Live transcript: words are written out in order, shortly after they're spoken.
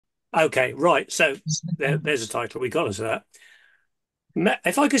Okay, right. So there's a title. We got us that.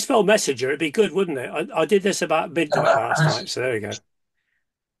 If I could spell messenger, it'd be good, wouldn't it? I did this about midnight last night. So there we go.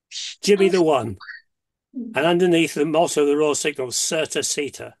 Jimmy the One. And underneath the motto of the Royal Signal, Certa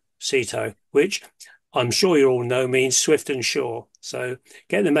Cita, Cito, which I'm sure you all know means swift and sure. So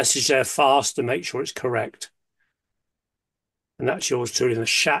get the message there fast and make sure it's correct. And that's yours truly in the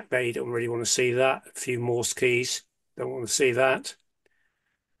shack there. You don't really want to see that. A few Morse keys. Don't want to see that.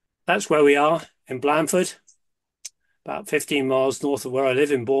 That's where we are in Blandford, about 15 miles north of where I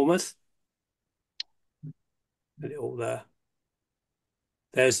live in Bournemouth. A little there.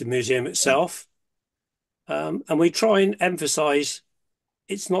 There's the museum itself. And we try and emphasize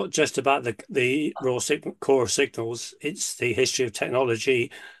it's not just about the core signals, it's the history of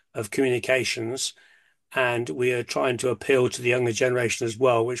technology, of communications, and we are trying to appeal to the younger generation as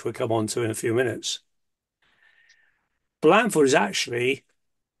well, which we'll come on to in a few minutes. Blandford is actually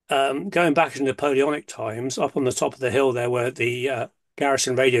going back to Napoleonic times, up on the top of the hill there where the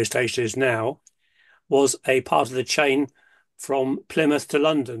Garrison radio station is now, was a part of the chain from Plymouth to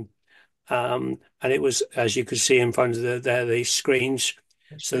London. And it was, as you could see in front of the screens,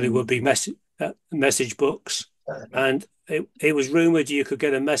 so there would be message books. And it was rumoured you could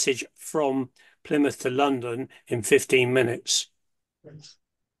get a message from Plymouth to London in 15 minutes.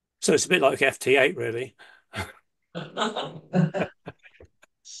 So it's a bit like FT8, really.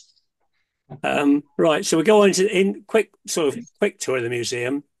 Right, so we go on to in quick tour of the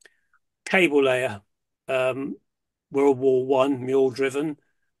museum. Cable layer, World War One, mule driven,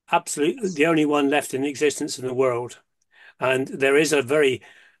 absolutely the only one left in existence in the world. And there is a very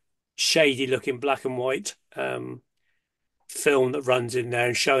shady looking black and white film that runs in there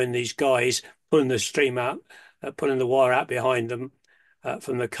and showing these guys pulling the stream out, pulling the wire out behind them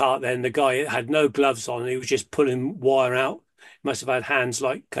from the cart. Then the guy had no gloves on; he was just pulling wire out. He must have had hands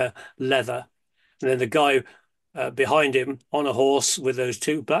like leather. And then the guy behind him on a horse with those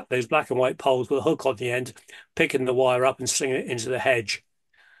black and white poles with a hook on the end, picking the wire up and slinging it into the hedge.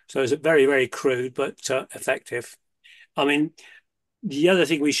 So it's very, very crude but effective. I mean, the other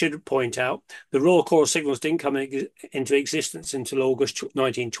thing we should point out, the Royal Corps signals didn't come into existence until August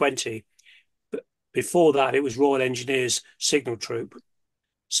 1920. But before that, it was Royal Engineers Signal Troop.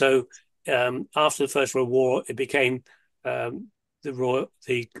 So after the First World War, it became the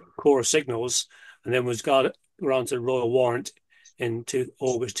Corps of Signals, and then was granted a royal warrant into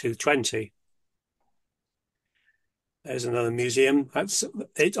August 220. There's another museum. That's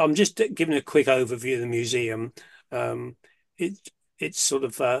it. I'm just giving a quick overview of the museum. Um, it it's sort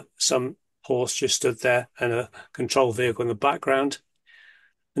of some horse just stood there and a control vehicle in the background.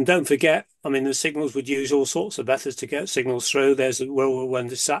 And don't forget, I mean, the signals would use all sorts of methods to get signals through. There's a World War One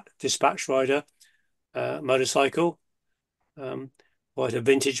dispatch rider motorcycle, quite a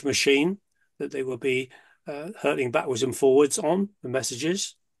vintage machine that they would be hurtling backwards and forwards on the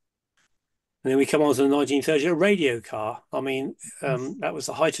messages. And then we come on to the 1930s, a radio car. I mean, that was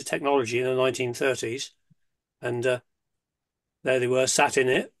the height of technology in the 1930s. And there they were, sat in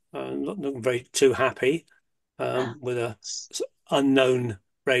it, not looking very too happy, with a unknown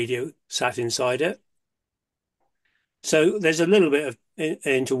radio sat inside it. So there's a little bit of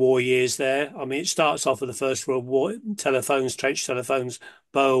interwar years there. I mean, it starts off with the First World War, telephones, trench telephones,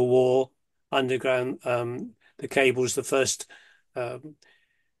 Boer War, underground, the cables, the first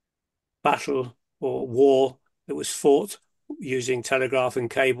battle or war that was fought using telegraph and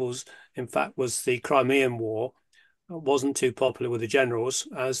cables, in fact, was the Crimean War. It wasn't too popular with the generals,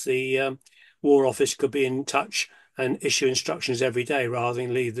 as the War Office could be in touch and issue instructions every day rather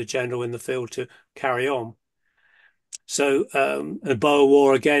than leave the general in the field to carry on. So the Boer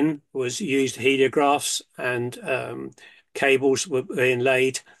War again was used heliographs and cables were being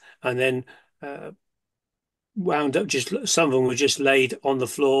laid, and then wound up just some of them were just laid on the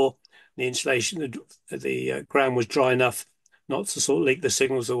floor. The insulation, the ground was dry enough not to sort of leak the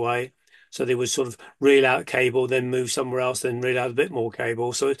signals away. So they would sort of reel out cable, then move somewhere else, then reel out a bit more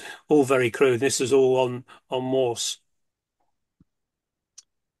cable. So it's all very crude. This is all on Morse.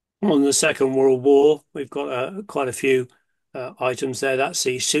 On the Second World War, we've got quite a few items there. That's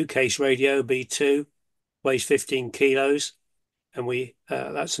the suitcase radio B2, weighs 15 kilos, and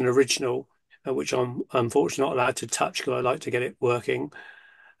that's an original, which I'm unfortunately not allowed to touch because I like to get it working.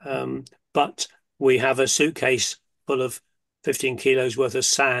 But we have a suitcase full of 15 kilos worth of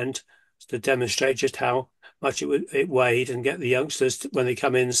sand to demonstrate just how much it weighed, and get the youngsters when they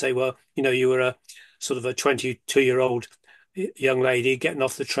come in and say, well, you were a sort of a 22-year-old young lady getting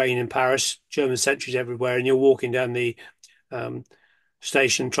off the train in Paris, German sentries everywhere, and you're walking down the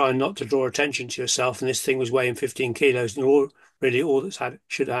station trying not to draw attention to yourself, and this thing was weighing 15 kilos, and you're really all that's had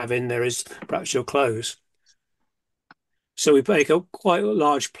should have in there is perhaps your clothes. So we make a quite a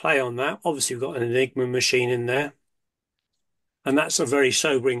large play on that. Obviously, we've got an Enigma machine in there, and that's a very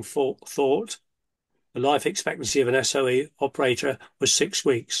sobering thought. The life expectancy of an SOE operator was 6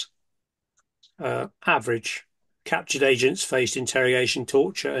 weeks. Average. Captured agents faced interrogation,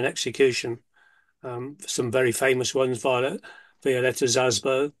 torture, and execution. Some very famous ones, Violetta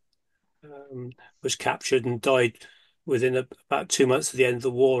Zasbo was captured and died within about 2 months of the end of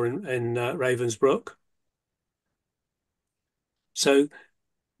the war in Ravensbrück. So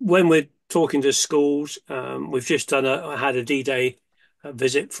when we're talking to schools, we've just had a D-Day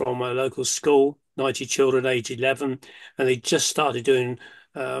visit from a local school, 90 children, age 11, and they just started doing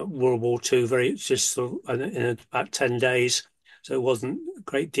World War II just sort of in about 10 days. So it wasn't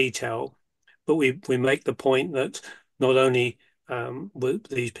great detail, but we make the point that not only were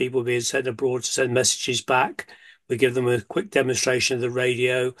these people being sent abroad to send messages back, we give them a quick demonstration of the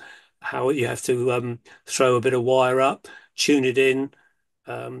radio, how you have to throw a bit of wire up, tune it in.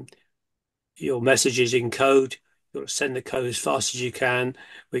 Um, your messages in code. You've got to send the code as fast as you can.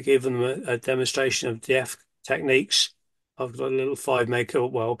 We give them a demonstration of DF techniques. I've got a little 5 meg,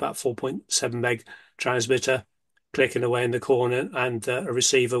 well, about 4.7 meg transmitter clicking away in the corner and a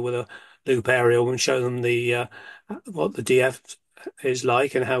receiver with a loop aerial and show them what the DF is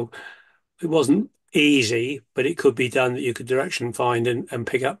like and how it wasn't easy, but it could be done that you could direction find and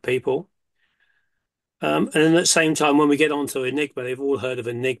pick up people. And then at the same time, when we get onto Enigma, they've all heard of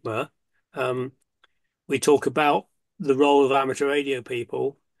Enigma. Um, we talk about the role of amateur radio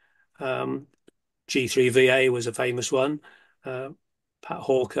people. G3VA was a famous one, Pat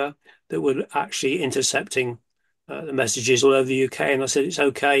Hawker, that were actually intercepting the messages all over the UK. And I said, it's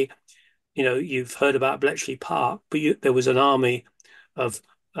okay, you've heard about Bletchley Park, but there was an army of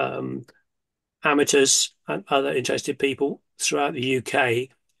amateurs and other interested people throughout the UK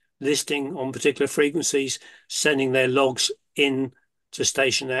listing on particular frequencies, sending their logs in to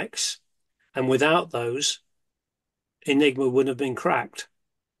Station X. And without those, Enigma wouldn't have been cracked.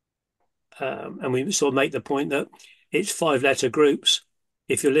 And we sort of make the point that it's 5-letter groups.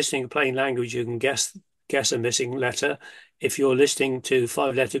 If you're listening to plain language, you can guess a missing letter. If you're listening to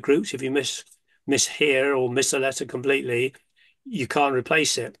 5-letter groups, if you miss here or miss a letter completely, you can't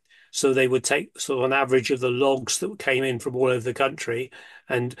replace it. So they would take sort of an average of the logs that came in from all over the country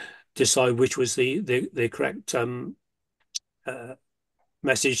and decide which was the correct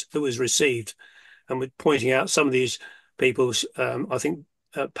message that was received. And we're pointing out some of these people. I think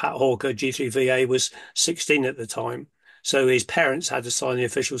Pat Hawker, G3VA, was 16 at the time. So his parents had to sign the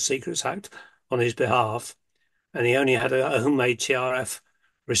Official Secrets Act on his behalf. And he only had a homemade TRF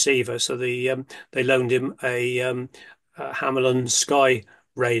receiver. So they loaned him a Hamelin Sky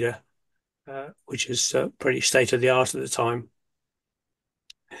Raider, which is pretty state of the art at the time.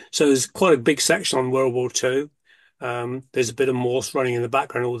 So there's quite a big section on World War II. There's a bit of Morse running in the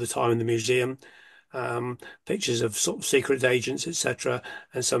background all the time in the museum. Pictures of sort of secret agents, etc.,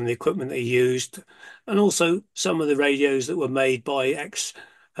 and some of the equipment they used, and also some of the radios that were made by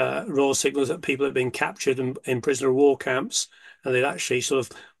ex-Royal Signals that people had been captured in prisoner of war camps, and they'd actually sort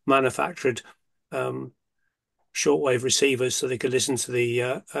of manufactured shortwave receivers so they could listen to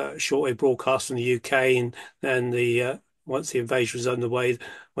the shortwave broadcast from the UK, and then once the invasion was underway,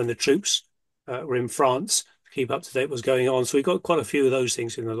 when the troops were in France, keep up to date what's going on. So we've got quite a few of those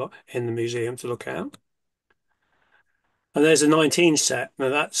things in the museum to look at. And there's a 19 set. Now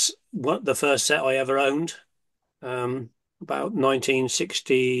that's the first set I ever owned, about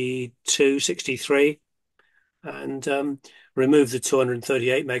 1962, 63, and removed the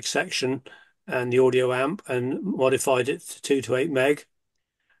 238 meg section and the audio amp and modified it to 2 to 8 meg.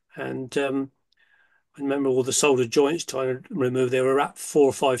 And I remember all the soldered joints trying to remove. They were wrapped 4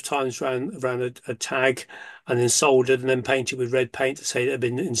 or 5 times around a tag and then soldered and then painted with red paint to say it had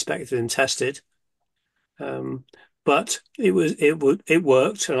been inspected and tested. But it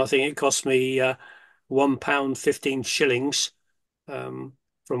worked, and I think it cost me £1 15 shillings from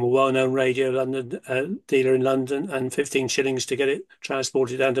a well-known radio London dealer in London, and 15 shillings to get it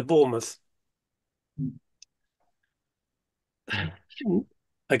transported down to Bournemouth.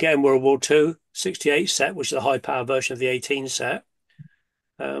 Again, World War II, 68 set, which is a high-power version of the 18 set.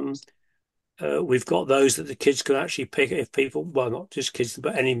 We've got those that the kids can actually pick if people, well, not just kids,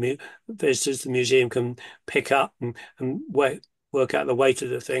 but any visitors to the museum can pick up and work out the weight of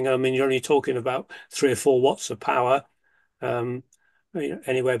the thing. I mean, you're only talking about 3 or 4 watts of power,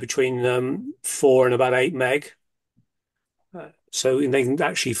 anywhere between 4 and about 8 meg. So they can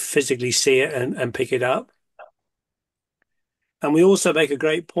actually physically see it and pick it up. And we also make a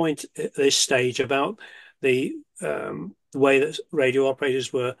great point at this stage about the the way that radio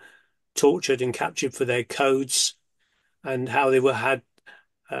operators were tortured and captured for their codes, and how they were had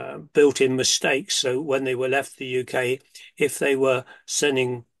built-in mistakes. So when they were left the UK, if they were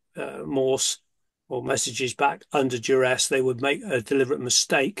sending Morse or messages back under duress, they would make a deliberate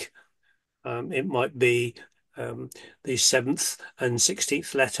mistake. It might be the seventh and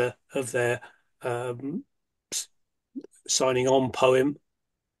 16th letter of their um, signing on poem.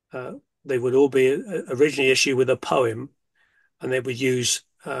 Uh, they would all be originally issued with a poem, and they would use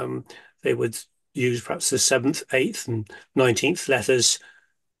perhaps the seventh, eighth, and 19th letters.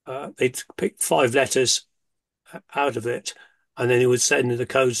 They'd pick five letters out of it, and then it would send in the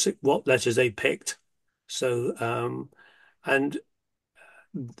codes what letters they picked. So, and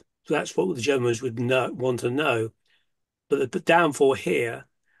that's what the Germans would want to know. But the downfall here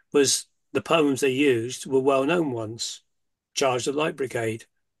was the poems they used were well-known ones: Charge the Light Brigade,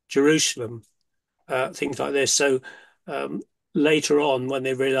 Jerusalem, things like this. So um, later on, when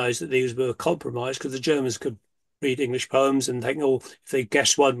they realised that these were compromised, because the Germans could read English poems and think, oh, if they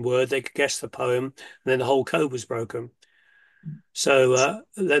guessed one word, they could guess the poem, and then the whole code was broken. So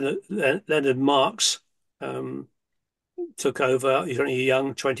Leonard Marx um, took over. He's only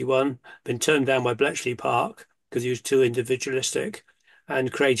young, 21, been turned down by Bletchley Park because he was too individualistic,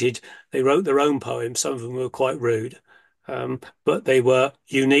 and they wrote their own poems. Some of them were quite rude, but they were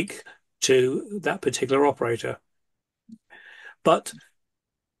unique to that particular operator. But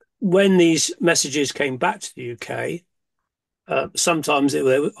when these messages came back to the UK, sometimes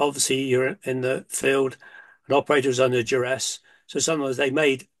obviously you're in the field, an operator was under duress, so sometimes they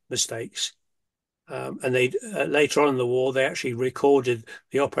made mistakes. And they later on in the war, they actually recorded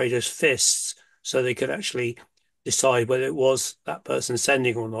the operator's fists so they could actually decide whether it was that person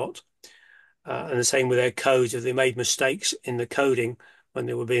sending or not. And the same with their codes. If they made mistakes in the coding when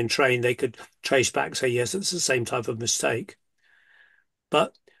they were being trained, they could trace back and say, yes, it's the same type of mistake.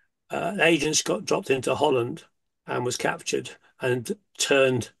 But agents got dropped into Holland and was captured and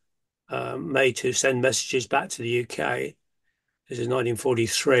made to send messages back to the UK. This is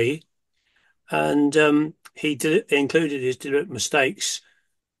 1943. And he included his deliberate mistakes.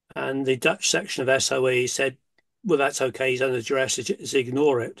 And the Dutch section of SOE said, well, that's okay. He's under duress. Just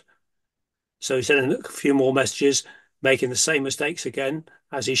ignore it. So he sent a few more messages, making the same mistakes again,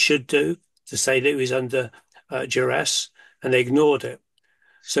 as he should do, to say that he was under duress, and they ignored it.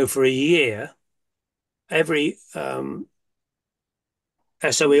 So for a year, every SOE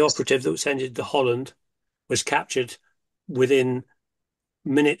operative that was sent into Holland was captured within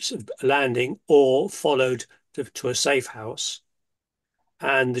minutes of landing or followed to a safe house.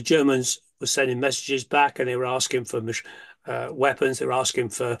 And the Germans were sending messages back, and they were asking for weapons. They were asking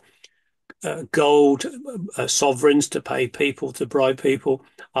for gold, sovereigns to pay people, to bribe people,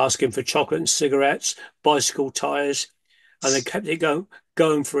 asking for chocolate and cigarettes, bicycle tires. And they kept it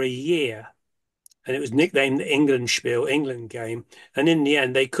going for a year. And it was nicknamed the England Spiel, England game. And in the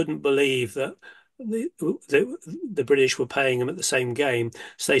end, they couldn't believe that the British were paying them at the same game.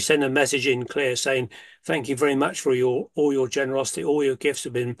 So they sent a message in clear saying, thank you very much for all your generosity. All your gifts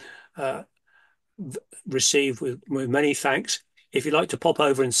have been received with many thanks. If you'd like to pop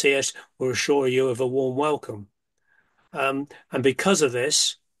over and see us, we'll assure you of a warm welcome. And because of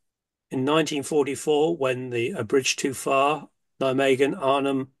this, in 1944, when a bridge too far, Nijmegen,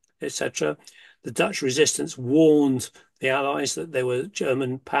 Arnhem, etc., the Dutch resistance warned the Allies that there were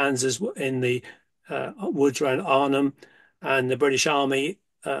German panzers in the woods around Arnhem, and the British Army,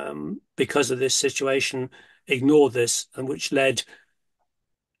 because of this situation, ignored this, and which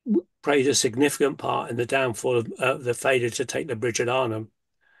played a significant part in the downfall of the failure to take the bridge at Arnhem.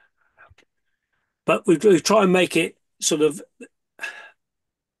 But we try and make it sort of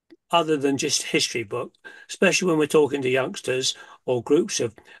other than just history book, especially when we're talking to youngsters or groups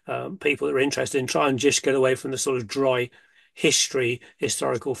of people that are interested in trying to just get away from the sort of dry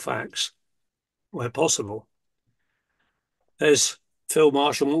historical facts where possible. There's Field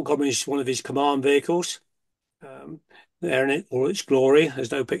Marshal Montgomery's one of his command vehicles. There in all its glory.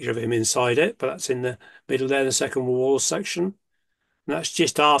 There's no picture of him inside it, but that's in the middle there, the Second World War section. And that's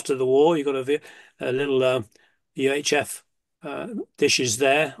just after the war. You've got a little UHF dishes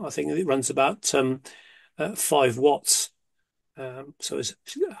there. I think it runs about 5 watts. So it's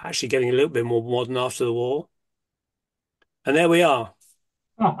actually getting a little bit more modern after the war. And there we are,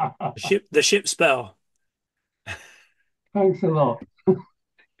 the ship's bell. Thanks a lot.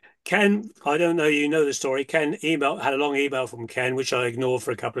 Ken, I don't know, you know the story. Ken had a long email from Ken, which I ignored for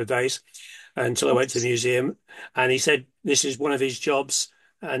a couple of days until I went to the museum. And he said this is one of his jobs,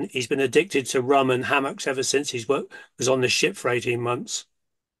 and he's been addicted to rum and hammocks ever since was on the ship for 18 months.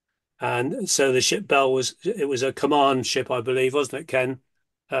 And so the ship Bell was a command ship, I believe, wasn't it, Ken?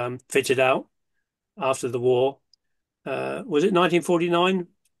 Fitted out after the war. Was it 1949?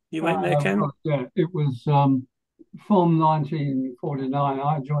 You went there, Ken? Well, yeah, it was from 1949.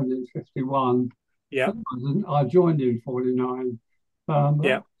 I joined in 51. Yeah, I joined in 49,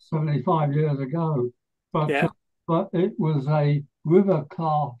 yeah, 75 years ago. But uh, yeah, but it was a river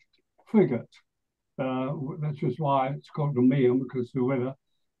craft frigate. That's just why it's called the Meon, because of the river.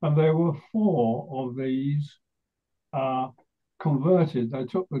 And there were four of these uh, converted. They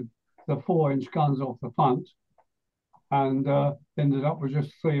took the 4-inch guns off the front and ended up with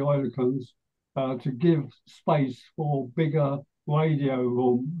just three oilcons to give space for bigger radio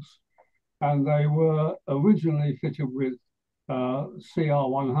rooms. And they were originally fitted with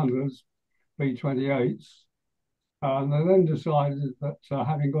CR100s, B28s. And they then decided that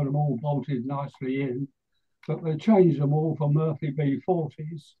having got them all bolted nicely in, that they changed them all for Murphy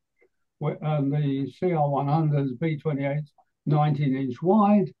B40s. And the CR100s, B28s, 19-inch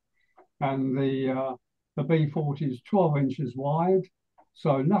wide, and the B40 is 12 inches wide,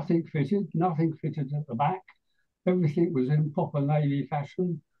 so nothing fitted at the back. Everything was in proper Navy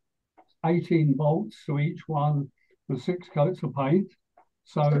fashion, 18 bolts to each one with 6 coats of paint.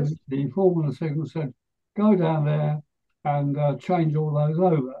 So the foreman of the signal said, go down there and change all those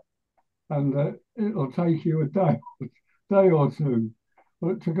over, and it'll take you a day or two.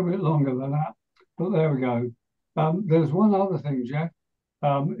 Well, it took a bit longer than that, but there we go. There's one other thing, Jeff.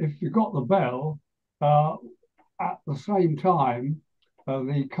 If you got the bell, uh, at the same time,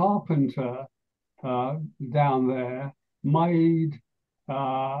 the carpenter uh, down there made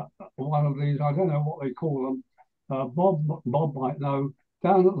one of these. I don't know what they call them. Bob might know.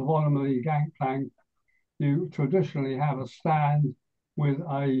 Down at the bottom of the gangplank, you traditionally have a stand with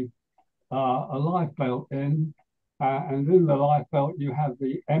a lifebelt in, and in the lifebelt you have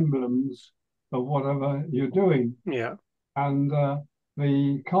the emblems of whatever you're doing. yeah. And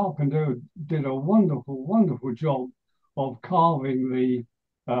the carpenter did a wonderful job of carving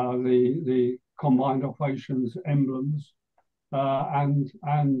the combined operations emblems, and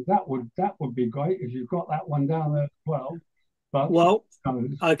that would be great if you've got that one down there as well. But Well, no,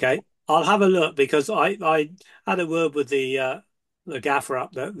 okay. I'll have a look because I had a word with the gaffer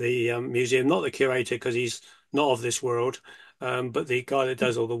up at the museum, not the curator because he's not of this world, but the guy that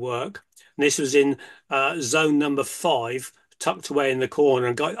does all the work. And this was in zone number 5, tucked away in the corner.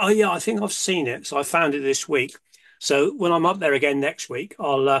 And go, oh yeah, I think I've seen it. So I found it this week. So when I'm up there again next week,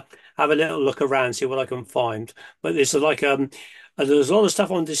 I'll have a little look around, see what I can find. But there's a lot of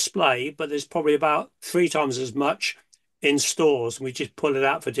stuff on display, but there's probably about 3 times as much in stores. We just pull it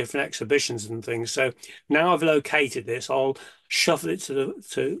out for different exhibitions and things. So now I've located this, I'll shuffle it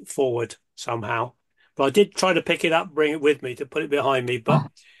to forward somehow. But I did try to pick it up, bring it with me to put it behind me. But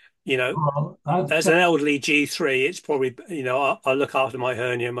you know, well, as an elderly G3, it's probably I'll look after my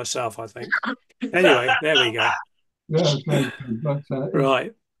hernia myself, I think. Anyway, there we go. that's very good. But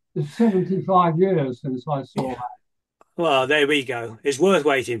Right. it's 75 years since I saw Well, there we go. It's worth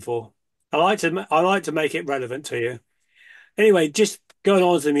waiting for. I like to make it relevant to you. Anyway, just going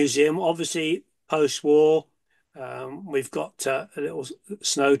on to the museum, obviously post-war, we've got a little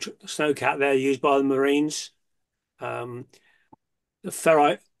snowcat there used by the Marines. Um, the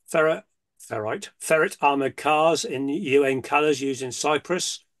ferret armored cars in UN colours used in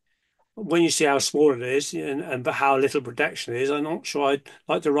Cyprus. When you see how small it is and how little protection it is, I'm not sure I'd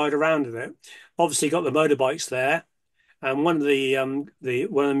like to ride around in it. Obviously, got the motorbikes there. And one of the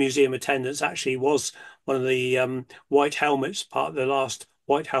museum attendants actually was one of the white helmets, part of the last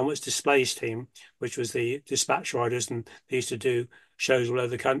white helmets displays team, which was the dispatch riders, and they used to do shows all over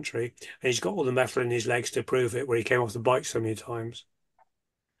the country. And he's got all the metal in his legs to prove it, where he came off the bike so many times.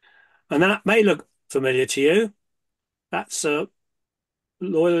 And that may look familiar to you. That's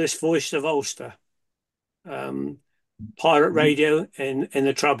Loyalist Voice of Ulster, um, pirate radio in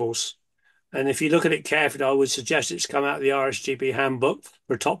the Troubles. And if you look at it carefully, I would suggest it's come out of the RSGB handbook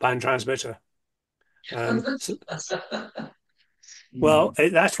for a top band transmitter. So, well,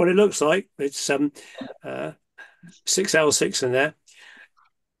 that's what it looks like. It's uh, 6L6 in there.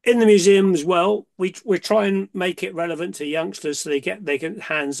 In the museum as well, we try and make it relevant to youngsters so they can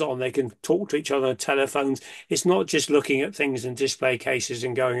hands on, they can talk to each other on telephones. It's not just looking at things in display cases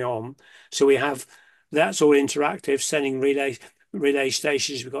and going on. So we have that's all interactive, sending relay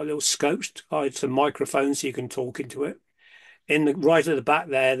stations. We've got little scopes tied to microphones so you can talk into it. In the right at the back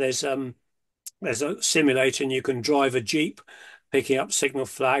there's a simulator and you can drive a Jeep, picking up signal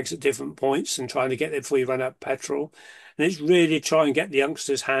flags at different points and trying to get there before you run out of petrol. And it's really trying to get the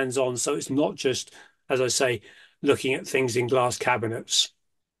youngsters hands on. So it's not just, as I say, looking at things in glass cabinets.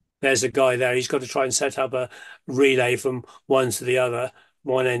 there's a guy there. He's got to try and set up a relay from one to the other,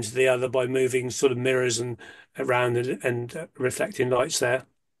 one end to the other by moving sort of mirrors and around and reflecting lights there.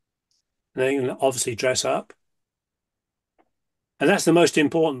 And they can obviously dress up. And that's the most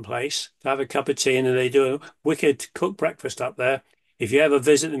important place to have a cup of tea. And they do a wicked cooked breakfast up there. If you ever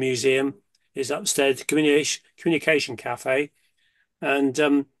visit the museum, it's upstairs, the communication cafe. And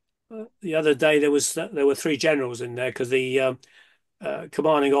the other day there were three generals in there because the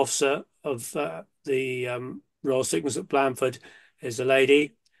commanding officer of the Royal Signals at Blandford is a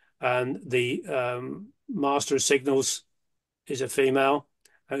lady, and the Master of Signals is a female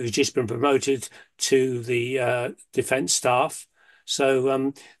who's just been promoted to the defence staff.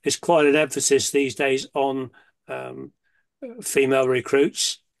 So there's quite an emphasis these days on um, female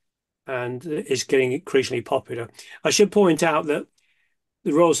recruits, and it's getting increasingly popular. I should point out that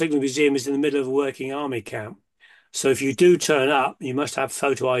the Royal Signal Museum is in the middle of a working army camp. So if you do turn up, you must have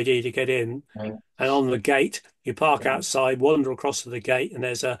photo ID to get in. And on the gate, you park outside, wander across to the gate, and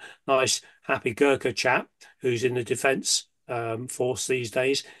there's a nice, happy Gurkha chap who's in the defence force these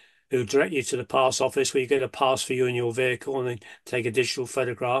days, who direct you to the pass office where you get a pass for you and your vehicle and then take a digital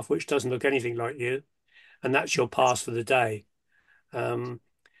photograph, which doesn't look anything like you. And that's your pass for the day. At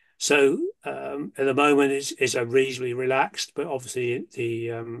the moment, it's a reasonably relaxed, but obviously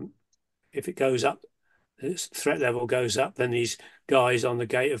if it goes up, its threat level goes up, then these guys on the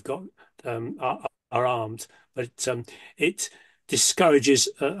gate have got are armed. But it discourages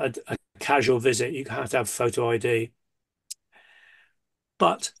a casual visit. You have to have photo ID.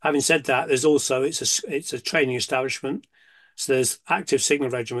 But having said that, there's also it's a training establishment, so there's active signal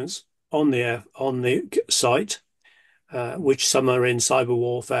regiments on the site, which some are in cyber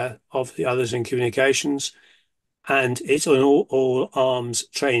warfare, of the others in communications, and it's an all arms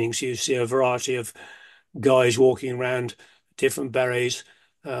training. So you see a variety of guys walking around, different berets.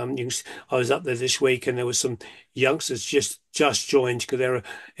 I was up there this week, and there was some youngsters just joined because they were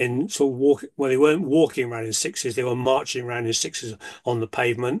in sort of walk. Well, they weren't walking around in sixes; they were marching around in sixes on the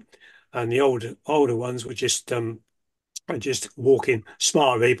pavement, and the older ones were just walking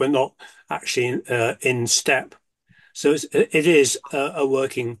smartly, but not actually in step. So it is a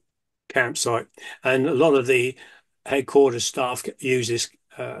working campsite, and a lot of the headquarters staff use this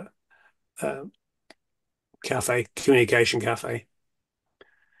uh, communication cafe.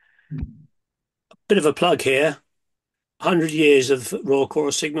 Bit of a plug here. 100 years of Royal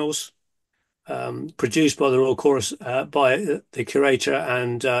Chorus signals, produced by the Royal Chorus, by the curator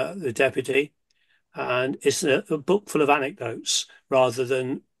and the deputy. And it's a book full of anecdotes rather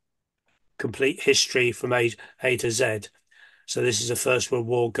than complete history from A to Z. So this is a First World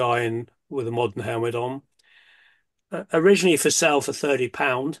War guy with a modern helmet on. Originally for sale for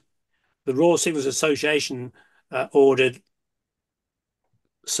 £30. The Royal Signals Association ordered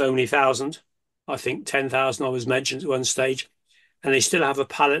so many thousand. I think 10,000 I was mentioned at one stage, and they still have a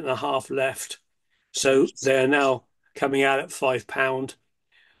pallet and a half left. So they're now coming out at £5,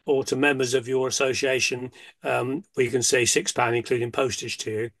 or to members of your association, we can say £6, including postage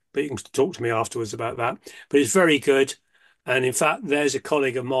to you. But you can talk to me afterwards about that. But it's very good. And in fact, there's a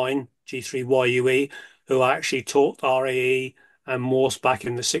colleague of mine, G3WZP, who I actually taught RAE and Morse back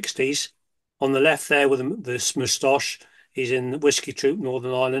in the 60s. On the left there with this moustache, he's in the Whiskey Troop,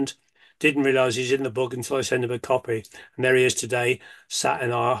 Northern Ireland. Didn't realise he's in the book until I sent him a copy. And there he is today, sat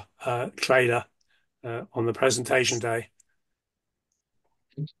in our trailer on the presentation day.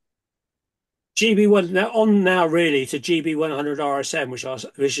 GB1 now really to GB100 RSM, which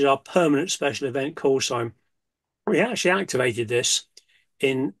is our permanent special event call sign. We actually activated this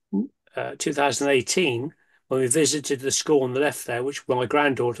in 2018 when we visited the school on the left there, which my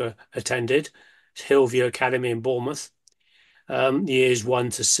granddaughter attended, Hillview Academy in Bournemouth, years 1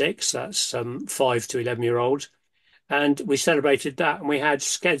 to 6. That's 5 to 11-year-olds, and we celebrated that. And we had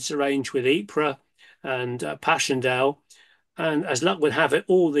skeds arranged with Ypres and Passchendaele. And as luck would have it,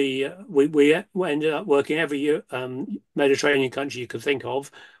 all the we ended up working every year, Mediterranean country you could think of,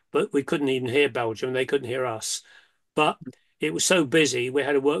 but we couldn't even hear Belgium; they couldn't hear us. But it was so busy, we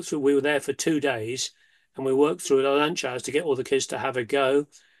had to work through. We were there for 2 days, and we worked through our lunch hours to get all the kids to have a go.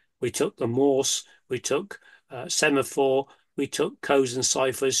 We took the Morse, we took semaphore, we took codes and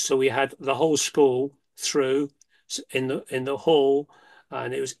ciphers. So we had the whole school through in the hall,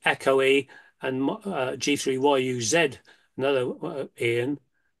 and it was echoey and G3WZP. Another Ian,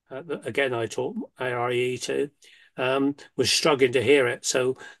 again I taught ARE to, was struggling to hear it.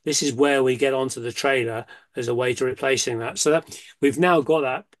 So this is where we get onto the trailer as a way to replacing that. So that we've now got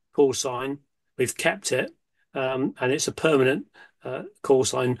that call sign, we've kept it, and it's a permanent call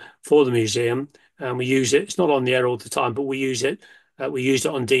sign for the museum, and we use it. It's not on the air all the time, but we use it We used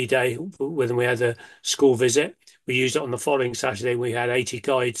it on D-Day when we had a school visit. We used it on the following Saturday. We had 80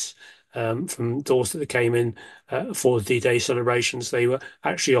 guides from Dorset that came in for the D-Day celebrations. They were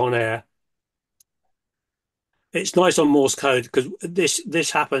actually on air. It's nice on Morse code because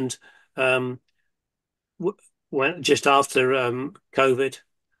this happened um, when just after COVID,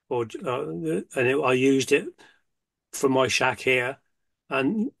 I used it from my shack here,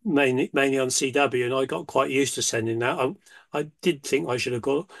 and mainly on CW, and I got quite used to sending that. I did think I should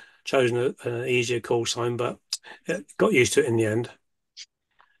have chosen an easier call sign, but got used to it in the end.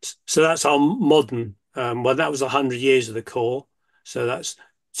 So that's our modern. Well, that was 100 years of the core, so that's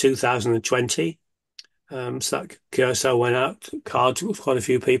 2020. So that QSL went out cards with quite a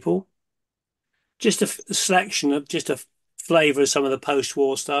few people. Just a selection of just a flavour of some of the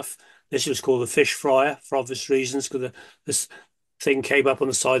post-war stuff. This was called the fish fryer for obvious reasons, because this thing came up on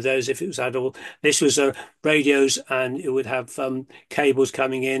the side there as if it was adult. This was radios, and it would have cables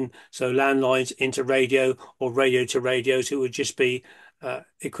coming in, so landlines into radio or radio to radio. So it would just be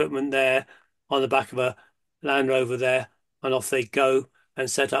equipment there on the back of a Land Rover there, and off they go and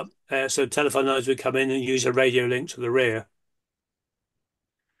set up. So telephone lines would come in and use a radio link to the rear.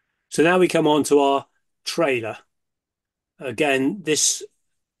 So now we come on to our trailer. Again, this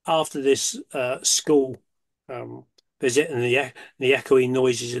after this school um, visit and the echoey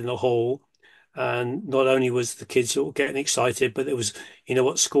noises in the hall, and not only was the kids all getting excited, but it was, you know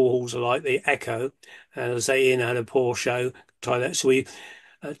what school halls are like, they echo. And as I say, Ian had a poor show, try that. So we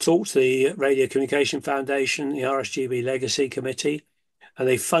talked to the Radio Communication Foundation, the RSGB Legacy Committee, and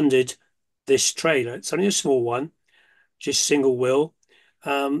they funded this trailer. It's only a small one, just single wheel.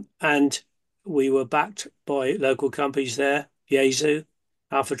 And we were backed by local companies there, Yaesu,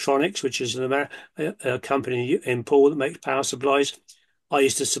 Alphatronics, which is a company in Poole that makes power supplies. I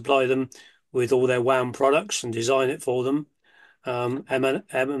used to supply them with all their WAM products and design it for them.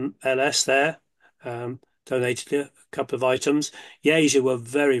 MLS there donated a couple of items. Yaesu were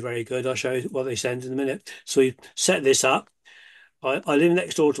very, very good. I'll show you what they sent in a minute. So we set this up. I live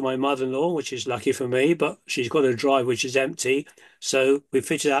next door to my mother-in-law, which is lucky for me, but she's got a drive which is empty. So we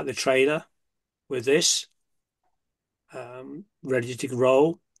fitted out the trailer with this, ready to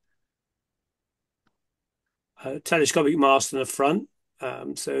roll. Telescopic mast in the front,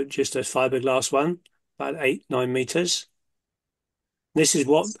 so just a fiberglass one, about 8-9 meters. This is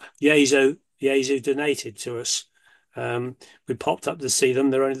what Yaesu donated to us. We popped up to see them.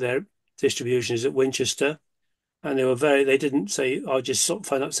 Their distribution is at Winchester. And they didn't say, I just sort of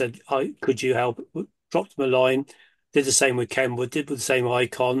phoned up and said, could you help? Dropped them a line, did the same with Kenwood, did with the same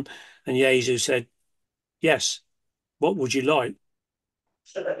icon. And Yaesu said, yes, what would you like?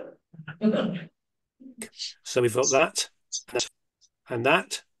 So we've got that and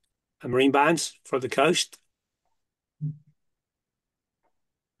that, and marine bands for the coast.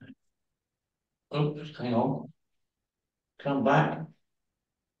 Oops, hang on. Come back.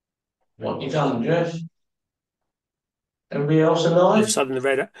 What you done, Geoff? Everybody else All of alive? a sudden,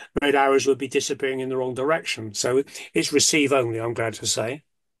 the red arrows would be disappearing in the wrong direction. So it's receive only, I'm glad to say.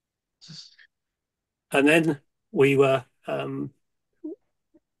 And then we were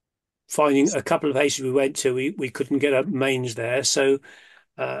finding a couple of places we went to, we couldn't get up mains there. So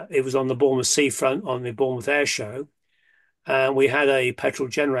it was on the Bournemouth seafront on the Bournemouth Air Show. And we had a petrol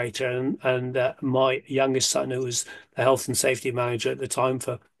generator, and my youngest son, who was the health and safety manager at the time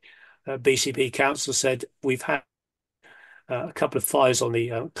for BCP Council, said, we've had a couple of fires on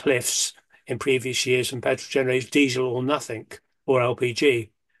the cliffs in previous years from petrol generators, diesel or nothing, or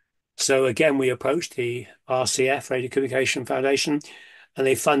LPG. So again, we approached the RCF, Radio Communication Foundation, and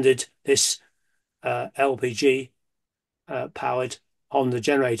they funded this LPG powered on the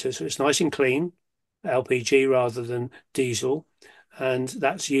generator. So it's nice and clean, LPG rather than diesel, and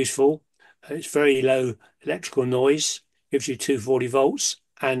that's useful. It's very low electrical noise, gives you 240 volts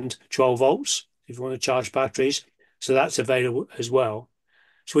and 12 volts if you want to charge batteries. So that's available as well.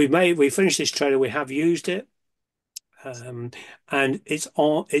 So we finished this trailer, we have used it, and it's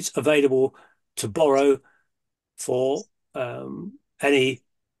available to borrow for any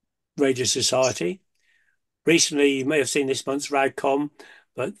radio society. Recently, you may have seen this month's RADCOM,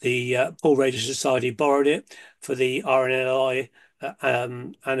 but the Poole Radio Society borrowed it for the RNLI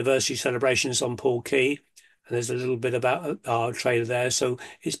anniversary celebrations on Poole Quay. And there's a little bit about our trailer there. So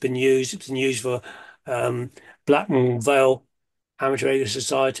it's been used. It's been used for Blackmore Vale Amateur Radio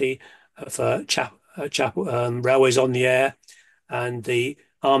Society, for Railways on the Air, and the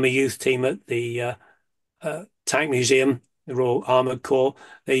Army Youth Team at the Tank Museum, the Royal Armoured Corps.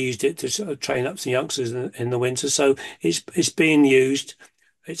 They used it to sort of train up some youngsters in the winter. So it's being used.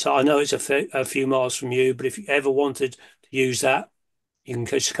 I know it's a few miles from you, but if you ever wanted to use that, You can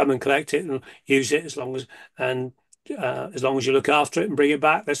just come and collect it and use it and as long as you look after it and bring it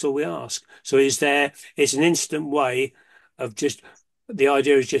back. That's all we ask. So it's an instant way of just, the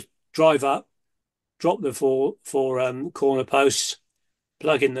idea is just drive up, drop the four corner posts,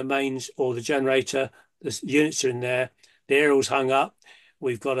 plug in the mains or the generator. The units are in there. The aerial's hung up.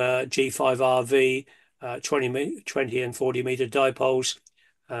 We've got a G5RV, 20 and 40 meter dipoles,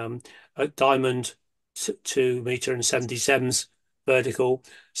 a diamond 2 meter and 77s vertical.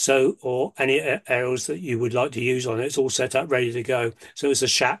 So, or any aerials that you would like to use on it, it's all set up, ready to go. So it's a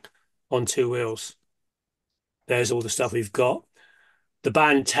shack on two wheels. There's all the stuff we've got. The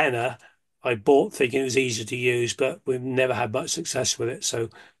band tenor, I bought thinking it was easy to use, but we've never had much success with it. So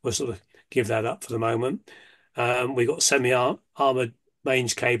we'll sort of give that up for the moment. We've got semi-armored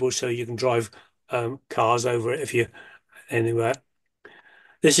mains cables, so you can drive cars over it if you're anywhere.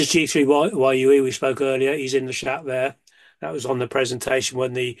 This is G3WZP. We spoke earlier. He's in the shack there. That was on the presentation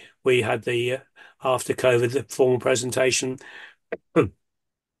when we had the after COVID, the formal presentation.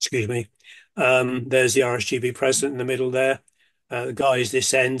 Excuse me. There's the RSGB president in the middle there. The guys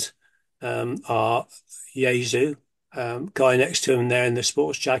this end are Yezu. Guy next to him there in the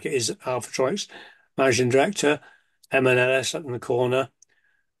sports jacket is Alphatronics managing director. M&LS up in the corner.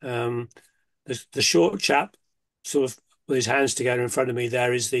 The short chap, sort of with his hands together in front of me,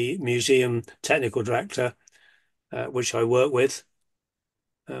 there is the museum technical director, which I work with.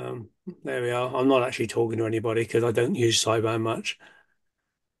 There we are. I'm not actually talking to anybody because I don't use Cyber much.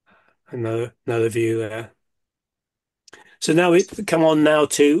 Another view there. So now we come on now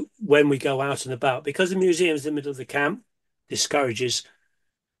to when we go out and about, because the museum's in the middle of the camp, discourages.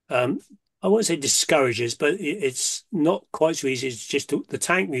 I won't say discourages, but it's not quite so easy. It's just the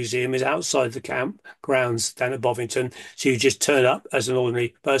tank museum is outside the camp grounds down at Bovington, so you just turn up as an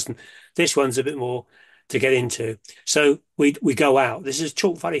ordinary person. This one's a bit more to get into. So we go out. This is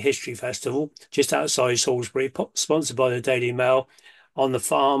Chalk Valley History Festival, just outside Salisbury, sponsored by the Daily Mail, on the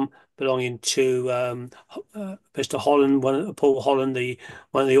farm belonging to Mr. Holland, Paul Holland,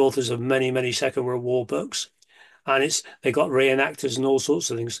 one of the authors of many Second World War books. And they got reenactors and all sorts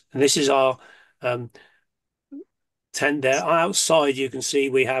of things. And this is our tent there. Outside, you can see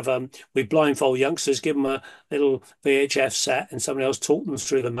we blindfold youngsters, give them a little VHF set, and somebody else talk them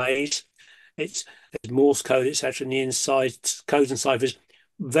through the maze. There's Morse code, etc. And the inside codes and ciphers,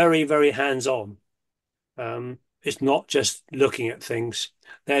 very hands-on. It's not just looking at things.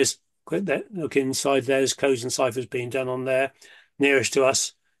 Look inside. There's codes and ciphers being done on there. Nearest to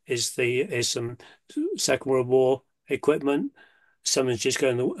us is some Second World War equipment. Someone's just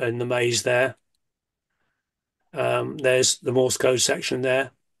going in the maze there. There's the Morse code section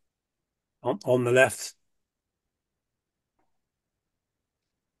there on the left.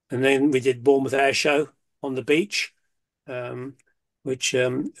 And then we did Bournemouth Air Show on the beach, which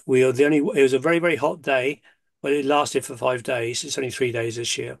we are the only. It was a very hot day, but it lasted for 5 days. It's only 3 days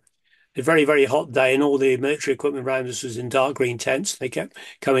this year. A very hot day, and all the military equipment around us was in dark green tents. They kept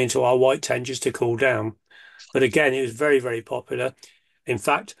coming into our white tent just to cool down. But again, it was very popular. In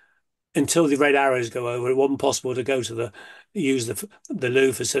fact, until the red arrows go over, it wasn't possible to go to use the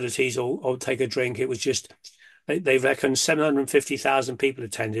loo facilities or take a drink. It was just, they reckon 750,000 people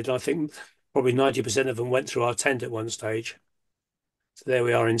attended. And I think probably 90% of them went through our tent at one stage. So there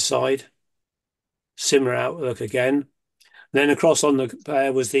we are inside. Similar outlook again. Then across on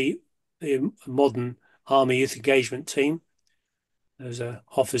the was the modern Army Youth Engagement team. There's an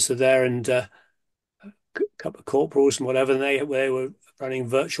officer there and a couple of corporals and whatever. And they were running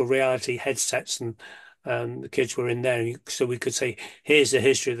virtual reality headsets, and the kids were in there. So we could say, here's the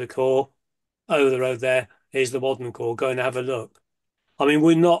history of the Corps. Over the road there, here's the modern Corps. Go and have a look. I mean,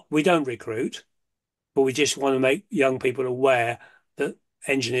 we don't recruit, but we just want to make young people aware that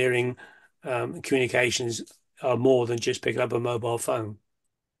engineering and communications are more than just picking up a mobile phone.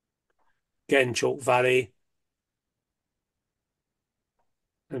 Again, Chalk Valley,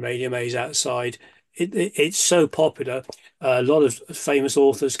 the Media Maze outside. It's so popular. A lot of famous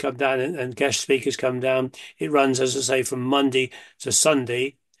authors come down and guest speakers come down. It runs, as I say, from Monday to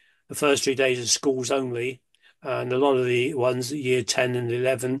Sunday. The first 3 days are schools only. And a lot of the ones, year 10 and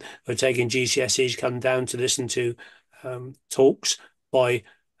 11, who are taking GCSEs, come down to listen to talks by,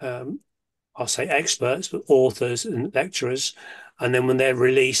 I'll say experts, but authors and lecturers. And then when they're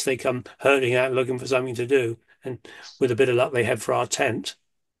released, they come hurting out looking for something to do. And with a bit of luck, they head for our tent.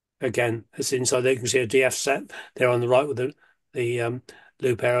 Again, it's inside there. You can see a DF set there on the right with the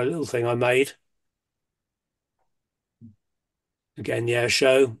loop arrow little thing I made. Again, the air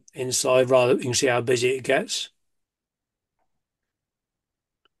show inside, you can see how busy it gets.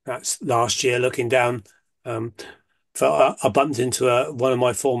 That's last year looking down I bumped into one of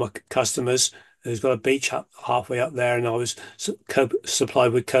my former customers who's got a beach up, halfway up there, and I was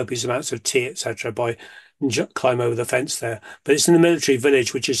supplied with copious amounts of tea, etc. by climb over the fence there. But it's in the military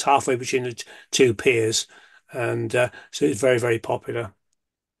village, which is halfway between the two piers, and so it's very, very popular.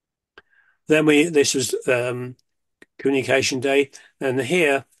 Then this was communication day, and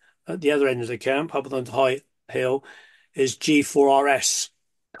here at the other end of the camp, up on the high hill, is G4RS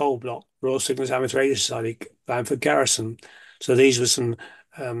coal block, Royal Signals Amateur Radio Society, Bamford Garrison. So these were some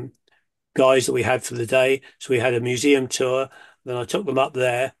um, guys that we had for the day. So we had a museum tour. Then I took them up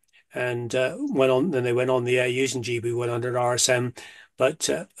there and went on. Then they went on the air using GB100 RSM, but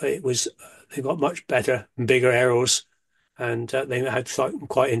it was they got much better and bigger aerials, and they had some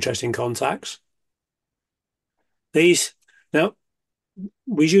quite interesting contacts. These now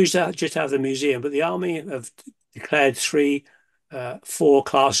we used that just out of the museum, but the Army have declared four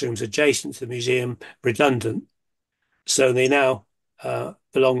classrooms adjacent to the museum redundant. So they now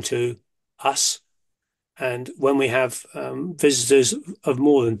belong to us. And when we have visitors of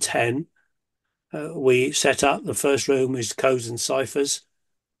more than 10, we set up the first room is codes and ciphers.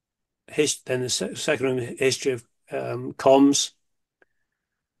 Then the second room, history of comms.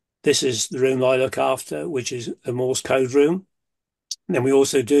 This is the room I look after, which is the Morse code room. And then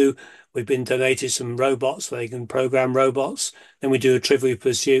we've been donated some robots so they can program robots. Then we do a Trivial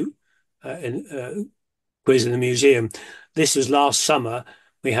Pursuit quiz in the museum. This was last summer.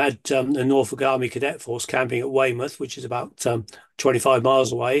 We had the Norfolk Army Cadet Force camping at Weymouth, which is about 25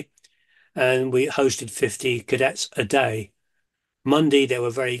 miles away, and we hosted 50 cadets a day. Monday, they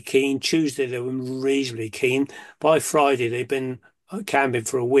were very keen. Tuesday, they were reasonably keen. By Friday, they'd been camping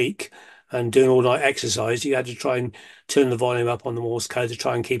for a week and doing all night exercise. You had to try and turn the volume up on the Morse code to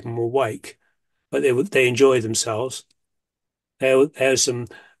try and keep them awake, but they enjoyed themselves. There's some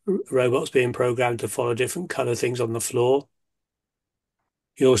robots being programmed to follow different color things on the floor.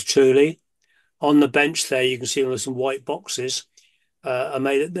 Yours truly. On the bench there, you can see there's some white boxes. I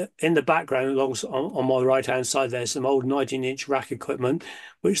made it in the background, on my right-hand side, there's some old 19-inch rack equipment,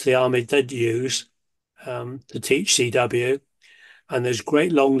 which the Army did use to teach CW. And there's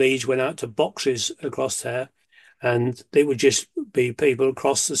great long leads went out to boxes across there. And they would just be people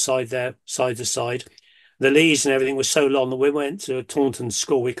across the side there, side to side. The leads and everything was so long that we went to a Taunton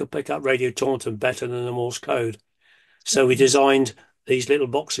school. We could pick up Radio Taunton better than the Morse code. So we designed these little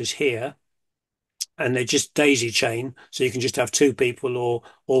boxes here, and they just daisy chain, so you can just have two people or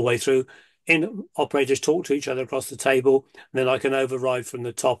all the way through. In operators talk to each other across the table, and then I can override from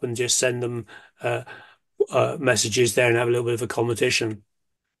the top and just send them messages there and have a little bit of a competition.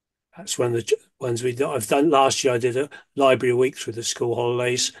 That's when the ones I've done last year. I did a library week through the school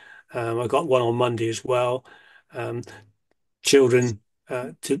holidays. I got one on Monday as well. Children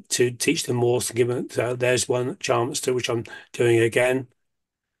to teach them Morse and give them. There's one at Chalmers, which I'm doing again,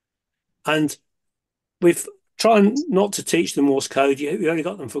 and we've tried not to teach them Morse code. You only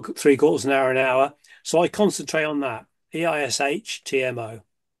got them for 3/4 an hour, an hour. So I concentrate on that. EISH TMO.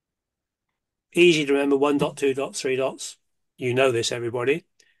 Easy to remember, 1 dot, 2 dots, 3 dots. You know this, everybody.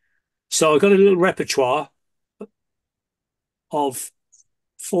 So I've got a little repertoire of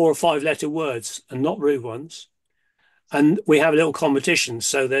 4 or 5 letter words and not rude ones. And we have a little competition.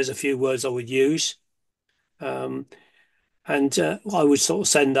 So there's a few words I would use. And I would sort of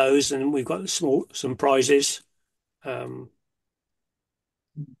send those, and we've got some prizes. Little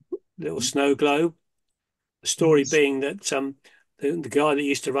snow globe. The story being that the guy that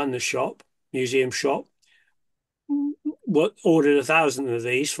used to run the museum shop, ordered 1,000 of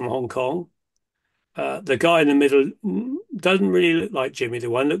these from Hong Kong. The guy in the middle doesn't really look like Jimmy. The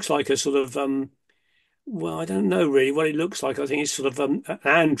one looks like a sort of well, I don't know really what he looks like. I think he's sort of an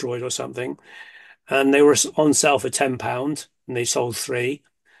android or something. And they were on sale for £10, and they sold 3.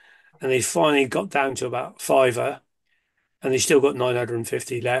 And they finally got down to about fiver, and they still got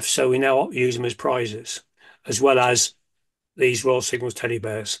 950 left. So we now use them as prizes, as well as these Royal Signals teddy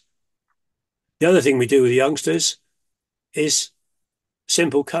bears. The other thing we do with the youngsters is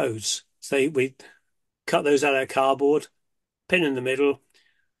simple codes. So we cut those out of cardboard, pin in the middle,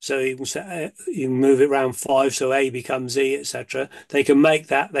 so you can move it around 5, so A becomes E, etc. They can make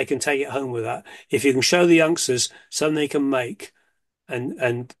that. They can take it home with that. If you can show the youngsters something they can make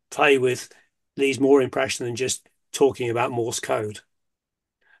and play with, leaves more impression than just talking about Morse code.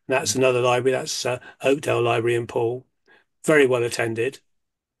 And that's another library. That's Oakdale Library in Poole. Very well attended.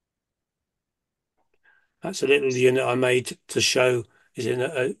 That's a little unit I made to show. Is in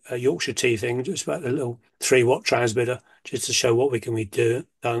a Yorkshire tea thing, just about a little 3-watt transmitter, just to show what we can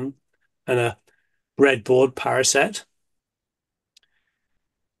done, and a breadboard paraset.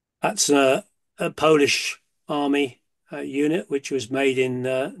 That's a Polish army unit, which was made in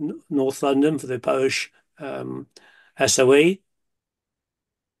North London for the Polish SOE.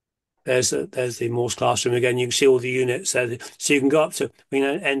 There's the Morse classroom again. You can see all the units there, so you can go up to. We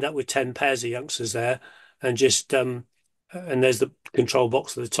end up with 10 pairs of youngsters there, and just and there's the control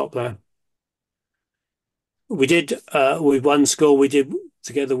box at the top there. We did with one school. We did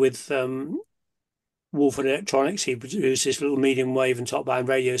together with Wolford Electronics. He produced this little medium wave and top band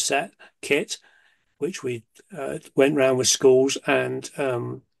radio set kit, which we went round with schools and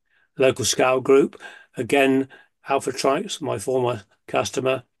local scout group. Again, Alpha Trikes, my former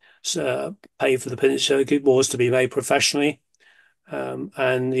customer, paid for the printed circuit boards to be made professionally,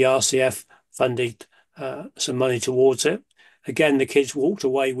 and the RCF funded some money towards it. Again, the kids walked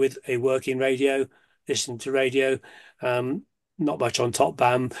away with a working radio, listened to radio, not much on top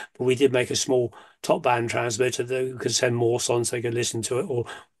band, but we did make a small top band transmitter that we could send Morse on so they could listen to it, or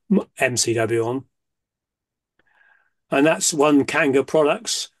MCW on. And that's one Kanga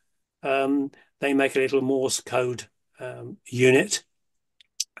Products. They make a little Morse code unit,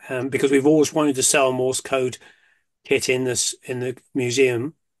 because we've always wanted to sell a Morse code kit in the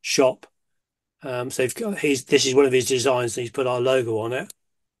museum shop. So this is one of his designs, and he's put our logo on it.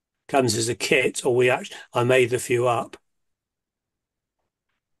 Comes as a kit, or I made a few up.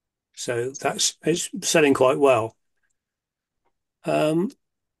 So it's selling quite well.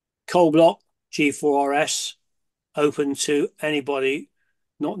 Coal block G4RS, open to anybody.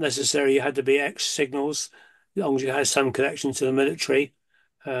 Not necessarily you had to be ex signals, as long as you had some connection to the military.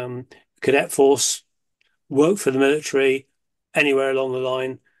 Cadet force, work for the military, anywhere along the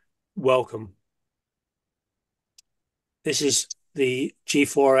line, welcome. This is the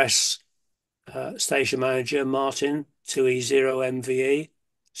G4S station manager, Martin, 2E0MVE,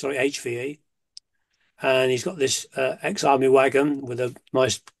 sorry, HVE. And he's got this ex-army wagon with a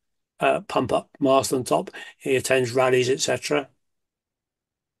nice pump-up mast on top. He attends rallies, etc.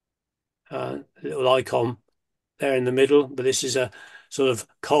 Little icon there in the middle, but this is a sort of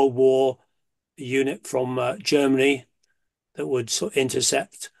Cold War unit from Germany that would sort of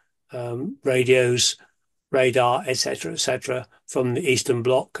intercept radios, radar, etc., from the Eastern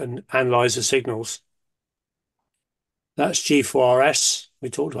Bloc and analyze the signals. That's G4RS we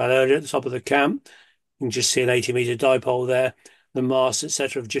talked about earlier at the top of the camp. You can just see an 80-meter dipole there. The masts,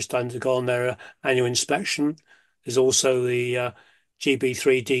 etc., have just undergone their annual inspection. There's also the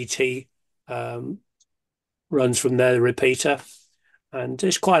GB3DT runs from there, the repeater, and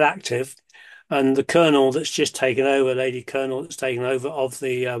it's quite active. And the colonel that's just taken over, Lady Colonel that's taken over of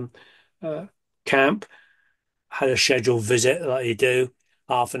the camp, had a scheduled visit like you do,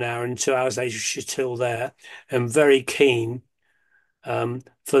 half an hour, and 2 hours later she's still there, and very keen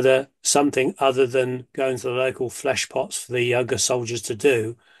for something other than going to the local flesh pots for the younger soldiers to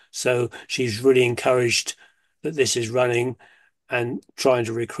do. So she's really encouraged that this is running and trying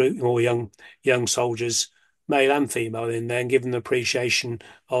to recruit more young soldiers, male and female, in there, and give them the appreciation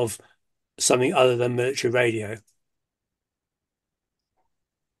of something other than military radio.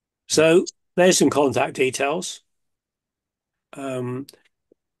 So there's some contact details.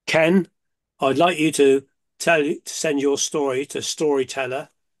 Ken, I'd like you to send your story to Storyteller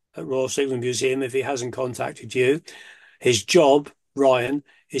at Royal Signal Museum if he hasn't contacted you. His job, Ryan,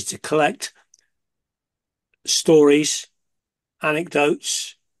 is to collect stories,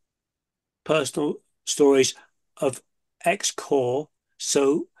 anecdotes, personal stories of ex-corps,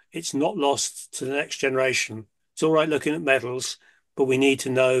 so it's not lost to the next generation. It's all right looking at medals, but we need to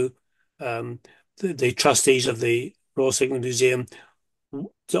know the trustees of the Royal Signal Museum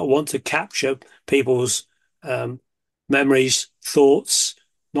want to capture people's memories, thoughts,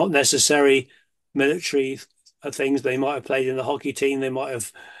 not necessarily military things. They might have played in the hockey team. They might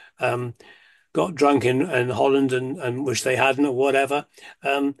have got drunk in Holland and wish they hadn't, or whatever.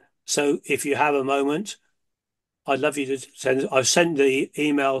 So if you have a moment, I'd love you to send. I've sent the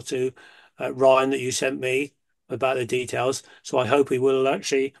email to Ryan that you sent me about the details. So I hope he will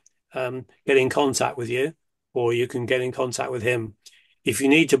actually get in contact with you, or you can get in contact with him. If you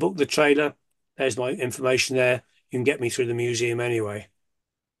need to book the trailer, there's my information there. You can get me through the museum anyway.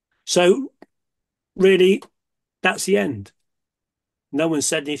 So really, that's the end. No one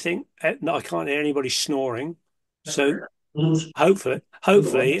said anything. No, I can't hear anybody snoring. So hopefully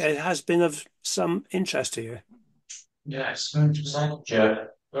it has been of some interest to you. Yes, thank you, Geoff.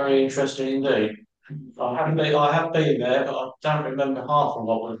 Very interesting indeed. I have been there, but I don't remember half of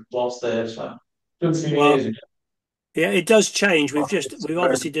what was there. So, good few years ago. Yeah, it does change. We've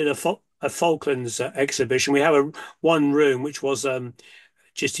obviously did a Falklands exhibition. We have one room which was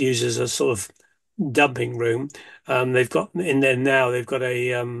just used as a sort of dumping room. They've got in there now. They've got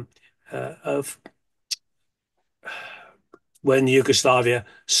a when Yugoslavia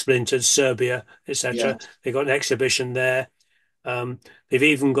splintered, Serbia, Yeah. etc. They've got an exhibition there. They've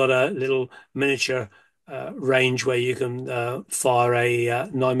even got a little miniature range where you can fire a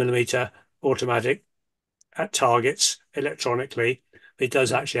 9mm automatic at targets electronically. It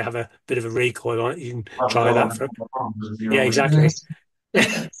does actually have a bit of a recoil on it. You can Have a try go on that the for, bombs if you yeah, want exactly.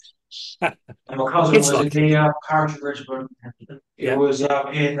 And my cousin Kids was in like it. the Parish of Richmond. It Yeah, was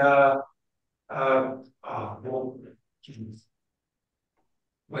in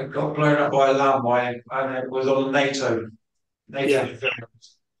well, it got blown up by a landmine, and it was on NATO yeah,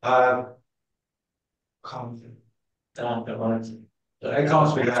 defence. Can't, I can't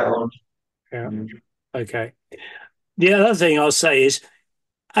speak that one. yeah. Okay. The other thing I'll say is,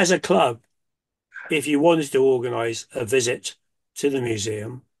 as a club, if you wanted to organise a visit to the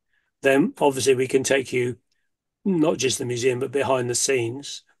museum, then obviously we can take you not just the museum, but behind the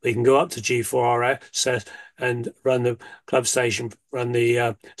scenes. We can go up to G4RS and run the club station, run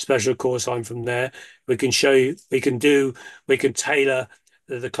the special course line from there. We can show you, we can tailor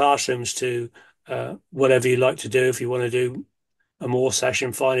the classrooms to whatever you like to do. If you want to do a more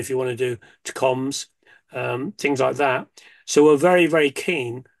session, fine. If you want to do to comms, things like that. So we're very, very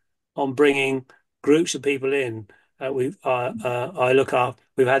keen on bringing groups of people in. I look up.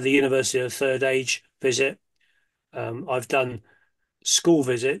 We've had the University of Third Age visit. I've done school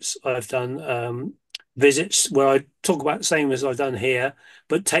visits. I've done visits where I talk about the same as I've done here,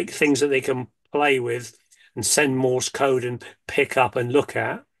 but take things that they can play with and send Morse code and pick up and look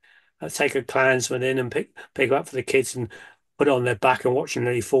at. I take a Klansman in and pick up for the kids and put it on their back and watch them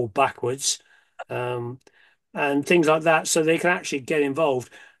nearly fall backwards, um, and things like that, so they can actually get involved.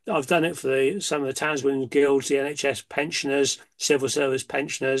 I've done it for some of the townsmen guilds, the NHS pensioners, civil service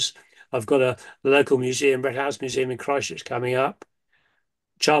pensioners. I've got a local museum, Red House Museum in Christchurch coming up.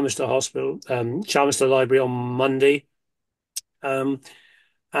 Charminster Hospital, Charminster Library on Monday, um,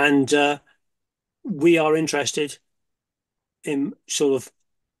 and we are interested in sort of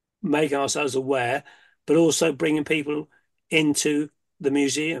making ourselves aware, but also bringing people into the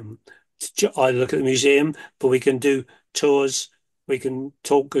museum. I look at the museum, but we can do tours. We can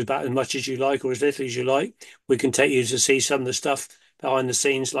talk about as much as you like or as little as you like. We can take you to see some of the stuff behind the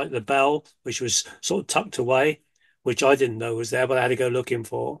scenes, like the bell, which was sort of tucked away, which I didn't know was there, but I had to go looking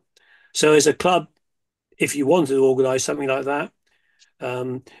for. So, as a club, if you wanted to organise something like that,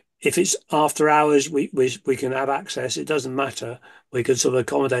 um, if it's after hours, we can have access. It doesn't matter. We can sort of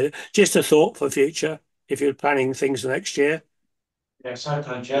accommodate it. Just a thought for future. If you're planning things for next year, Yes,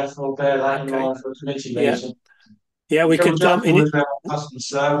 okay, Jeff. We'll bear that in okay, mind for a committee yeah, meeting. yeah, we Kill could Jackie in it. was our customer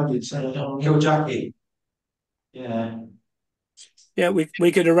servant. It's Kill Jackie. Yeah, Yeah,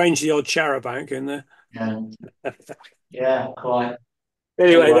 we could arrange the odd charabanc in there. yeah, yeah, quite.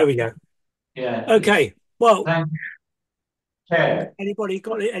 Anyway, Anyway, there we go. yeah. Okay. Well, Thank you. Yeah. anybody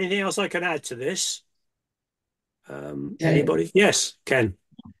got anything else I can add to this? Yeah. Anybody? Yes, Ken.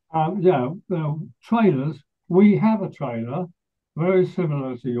 Yeah, trailers. We have a trailer very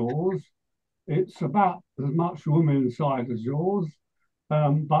similar to yours. It's about as much room inside as yours,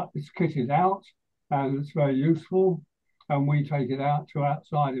 but it's kitted out and it's very useful. And we take it out to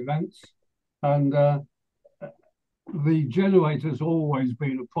outside events. And the generator's always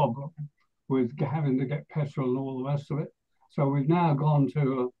been a problem with having to get petrol and all the rest of it. So we've now gone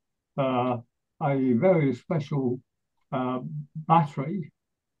to a very special uh, battery,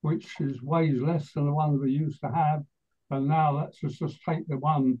 which weighs less than the ones we used to have. And now let's just take the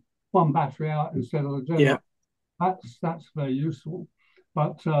one battery out instead of the Yeah, generator. That's very useful.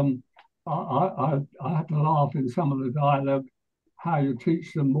 But I had to laugh in some of the dialogue how you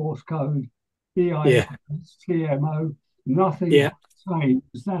teach them Morse code, yeah, EIS, TMO, nothing's yeah. changed,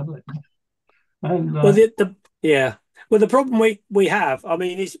 sadly. And Well, the yeah. Well, the problem we have, I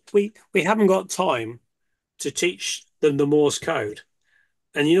mean, is we haven't got time to teach them the Morse code.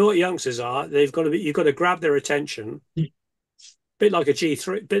 And you know what youngsters are? They've got to be. You've got to grab their attention. Bit like a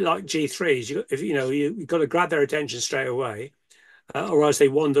G3, bit like G3s. If you know, you've got to grab their attention straight away, or else they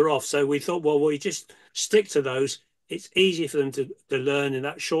wander off. So we thought, well, we just stick to those. It's easy for them to learn in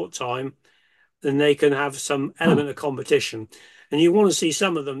that short time, then they can have some element of competition. And you want to see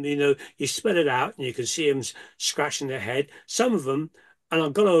some of them, you spread it out and you can see them scratching their head. Some of them, and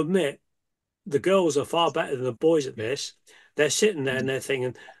I've got to admit, the girls are far better than the boys at this. They're sitting there and they're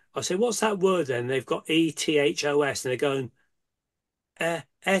thinking, I say, what's that word then? They've got ETHOS and they're going,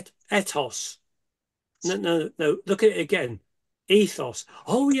 ethos. No, no, no, look at it again. Ethos.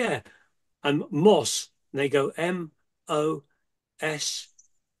 Oh, yeah. And Moss. And they go MOSS.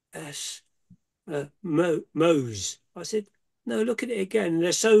 Mose. I said, no, look at it again. And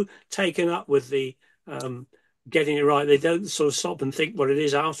they're so taken up with the getting it right. They don't sort of stop and think what it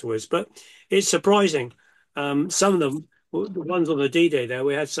is afterwards. But it's surprising. Some of them, the ones on the D-Day there,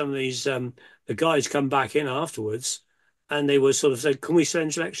 we had some of these the guys come back in afterwards, and they were sort of said, "Can we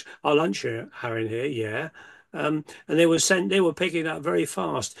send our lunch hour in here?" Yeah. And they were picking up very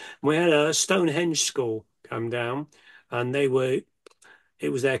fast. And we had a Stonehenge school come down, and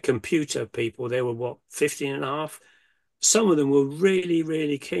it was their computer people. They were what, 15 and a half. Some of them were really,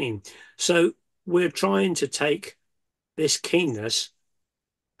 really keen. So we're trying to take this keenness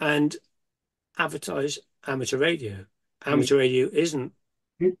and advertise amateur radio. Yeah. Amateur radio isn't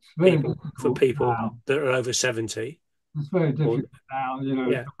It's very people for difficult people now. that are over 70 It's very or difficult now. You know,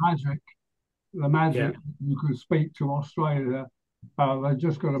 yeah, the yeah. magic. You could speak to Australia. They've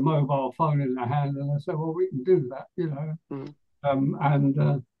just got a mobile phone in their hand, and they say, "Well, we can do that." You know, Mm.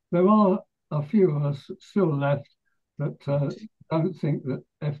 and there are a few of us still left that don't think that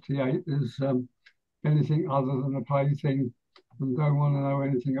FT8 is anything other than a plaything and don't want to know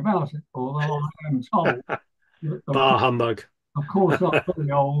anything about it. Although I am told that, Bar humbug. of course, I'm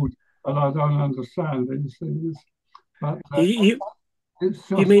very old and I don't understand these things. But You, you it's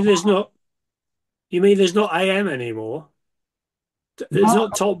you just mean there's not AM anymore? no,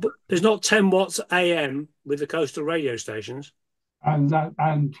 There's not 10 watts AM with the coastal radio stations. and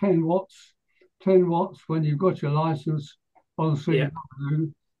 10 watts when you've got your license on Yeah,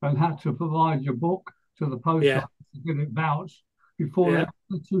 CW and had to provide your book to the post yeah, office to get it vouched before they yeah,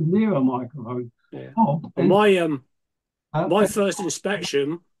 put you near a microphone. yeah. Bob, Well, and my first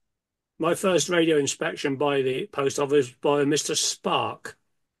inspection, my first radio inspection by the post office by Mr. Spark,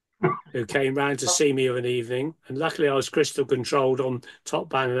 who came round to see me of an evening. And luckily, I was crystal controlled on top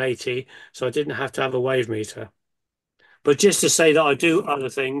band and 80, so I didn't have to have a wave meter. But just to say that I do other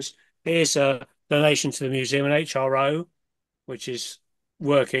things, here's a donation to the museum, an HRO, which is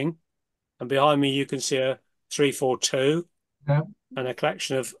working. And behind me, you can see a 342 yeah, and a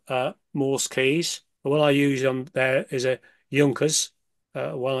collection of Morse keys. The one I use on there is a Junkers,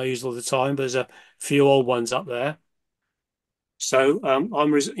 one I use all the time, but there's a few old ones up there. So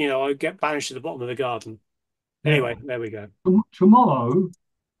I get banished to the bottom of the garden. yeah. Anyway, there we go. Tomorrow,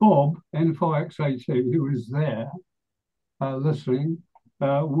 Bob N4X18, who is there listening,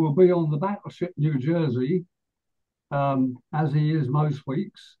 will be on the battleship New Jersey, as he is most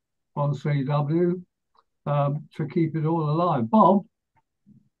weeks on CW, to keep it all alive. Bob,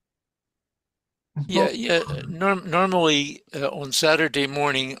 is Yeah, Bob yeah. Normally on Saturday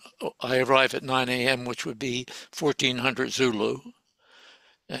morning, I arrive at 9 a.m., which would be 1400 Zulu,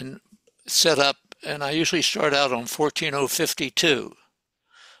 and set up. And I usually start out on 14052.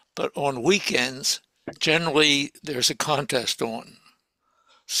 But on weekends, generally there's a contest on.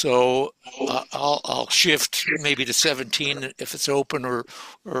 So I'll shift maybe to 17 if it's open, or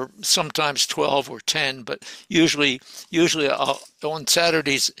sometimes 12 or 10. But usually on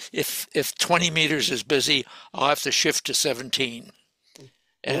Saturdays, if 20 meters is busy, I'll have to shift to 17.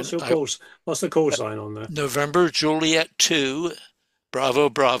 What's And your course? What's the call sign on there? November Juliet 2, Bravo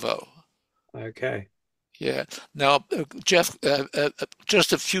Bravo. Okay. Yeah. Now, Geoff,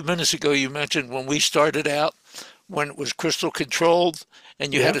 just a few minutes ago, you mentioned when we started out, when it was crystal controlled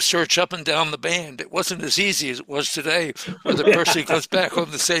and you had Yeah. to search up and down the band. It wasn't as easy as it was today, where the person goes back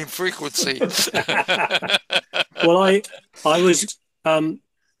on the same frequency. Well, I was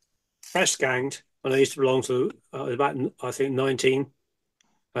press ganged when I used to belong to about I think 19.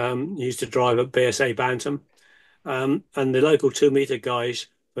 Used to drive at BSA Bantam, and the local 2 meter guys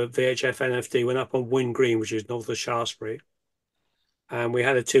for VHF NFD went up on Wyn Green, which is north of Shaftesbury, and we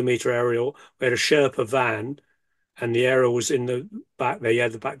had a 2 meter aerial. We had a Sherpa van, and the aerial was in the back there. You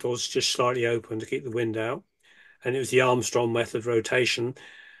had the back doors just slightly open to keep the wind out, and it was the Armstrong method rotation.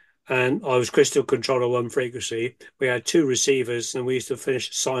 And I was crystal control on one frequency. We had two receivers, and we used to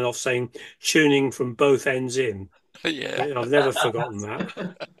sign off saying tuning from both ends in. Yeah, I've never forgotten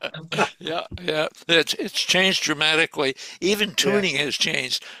that. yeah, yeah. It's changed dramatically. Even Yeah. tuning has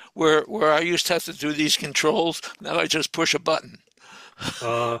changed. Where I used to have to do these controls, now I just push a button.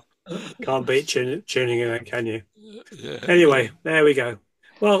 Uh, can't beat tuning in it, can you? Yeah. Anyway, there we go.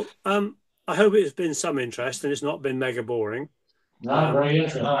 Well, I hope it's been some interest and it's not been mega boring. No, very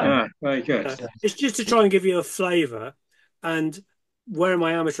interesting. Ah, very good. It's just to try and give you a flavour, and wearing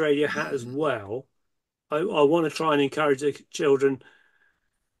my amateur radio hat as well. I want to try and encourage the children,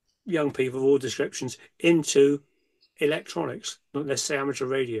 young people of all descriptions, into electronics, not necessarily amateur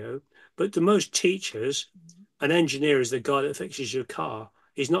radio. But to most teachers, an engineer is the guy that fixes your car.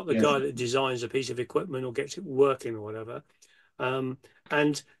 He's not the Yes. guy that designs a piece of equipment or gets it working or whatever.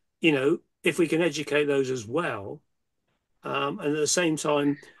 And, you know, if we can educate those as well, and at the same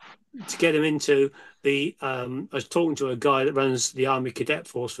time to get them into the. I was talking to a guy that runs the Army Cadet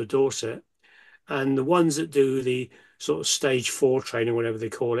Force for Dorset, and the ones that do the sort of stage 4 training, whatever they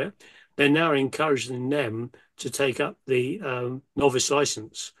call it, they're now encouraging them to take up the novice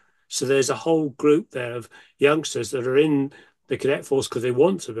license. So there's a whole group there of youngsters that are in the cadet force because they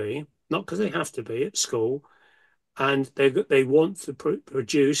want to be, not because they have to be at school, and they want to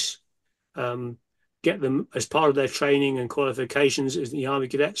produce, get them as part of their training and qualifications as the Army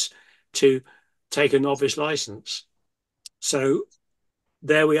cadets to take a novice license. So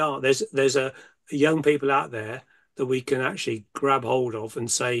there we are. There's a young people out there that we can actually grab hold of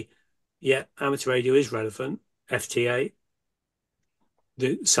and say, yeah, amateur radio is relevant. FT8,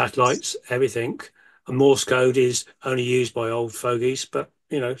 the satellites, everything. And Morse code is only used by old fogies, but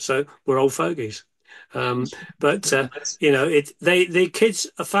so we're old fogies. But the kids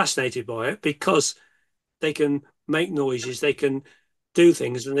are fascinated by it because they can make noises, they can do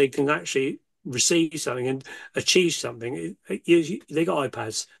things, and they can actually receive something and achieve something. They got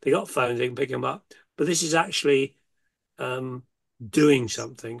iPads, they got phones, they can pick them up. But this is actually doing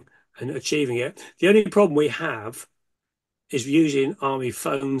something and achieving it. The only problem we have is using Army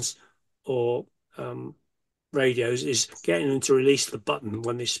phones or radios is getting them to release the button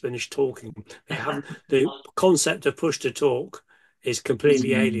when they finish talking. They haven't. The concept of push to talk is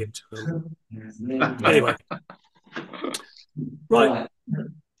completely alien to them. Anyway, right,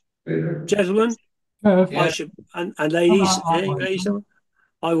 gentlemen, I should and ladies,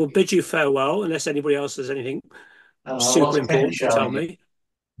 I will bid you farewell unless anybody else has anything super important to tell me.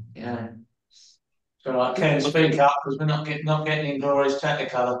 Yeah. So I can't speak up because we're not getting Glorious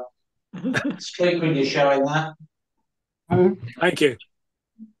Technicolor. Speak when you're showing that. Thank you.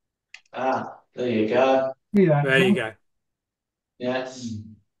 There you go. Yeah. There you go. Yes.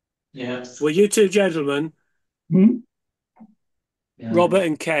 Yeah. Well, you two gentlemen, Robert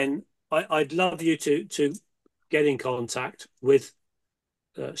and Ken, I'd love you to get in contact with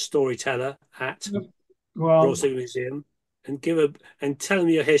Storyteller at Royal Civil Museum and tell them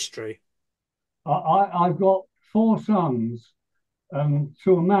your history. I've got 4 sons, and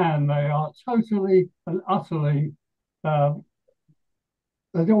to a man, they are totally and utterly. They don't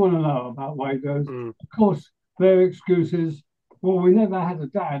want to know about Wagos. Of course, their excuse is, well, we never had a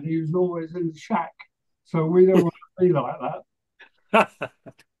dad. He was always in the shack, so we don't want to be like that.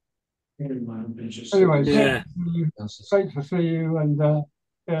 Anyway, yeah. Great to see you, and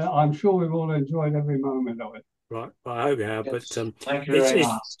I'm sure we've all enjoyed every moment of it. Right, well, I hope you have. But thank you very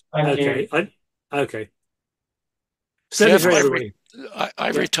much. Okay, okay. Geoff, I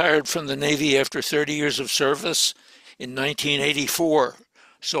retired from the Navy after 30 years of service in 1984,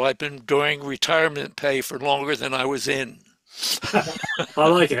 so I've been doing retirement pay for longer than I was in. I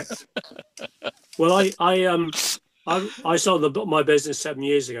like it. Well, I sold my business 7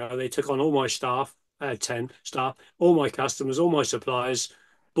 years ago. They took on all my staff. I had 10 staff, all my customers, all my suppliers,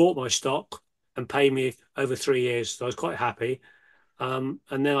 bought my stock and paid me over 3 years. So I was quite happy. And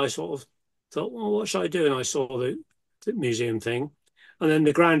then I sort of thought, well, what should I do? And I saw the museum thing. And then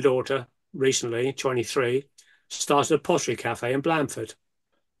the granddaughter recently, 23, started a pottery cafe in Blandford.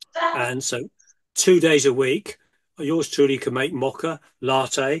 And so 2 days a week, yours truly can make mocha,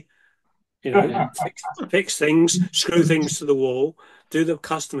 latte, fix things, screw things to the wall, do the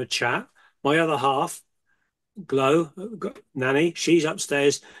customer chat. My other half, Glow, Nanny, she's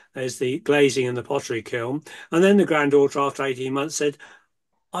upstairs. There's the glazing and the pottery kiln. And then the granddaughter, after 18 months, said,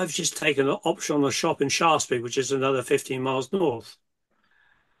 I've just taken an option on a shop in Shaftesbury, which is another 15 miles north.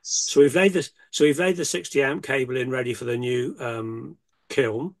 So we've laid the 60 amp cable in ready for the new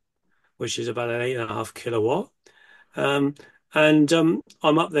kiln, which is about an 8.5 kilowatt. I'm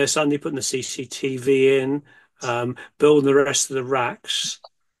up there Sunday putting the CCTV in, building the rest of the racks.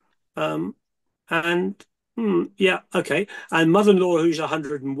 Yeah, okay. And mother-in-law, who's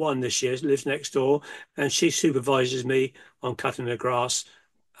 101 this year, lives next door, and she supervises me on cutting the grass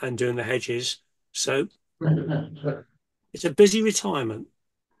and doing the hedges. So it's a busy retirement.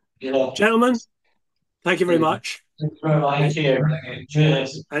 Yeah. Gentlemen, thank you very much. Thank you.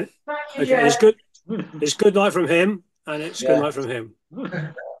 Cheers. And, okay, it's good. It's good night from him, and it's good night from him.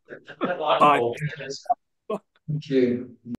 Bye. Thank you.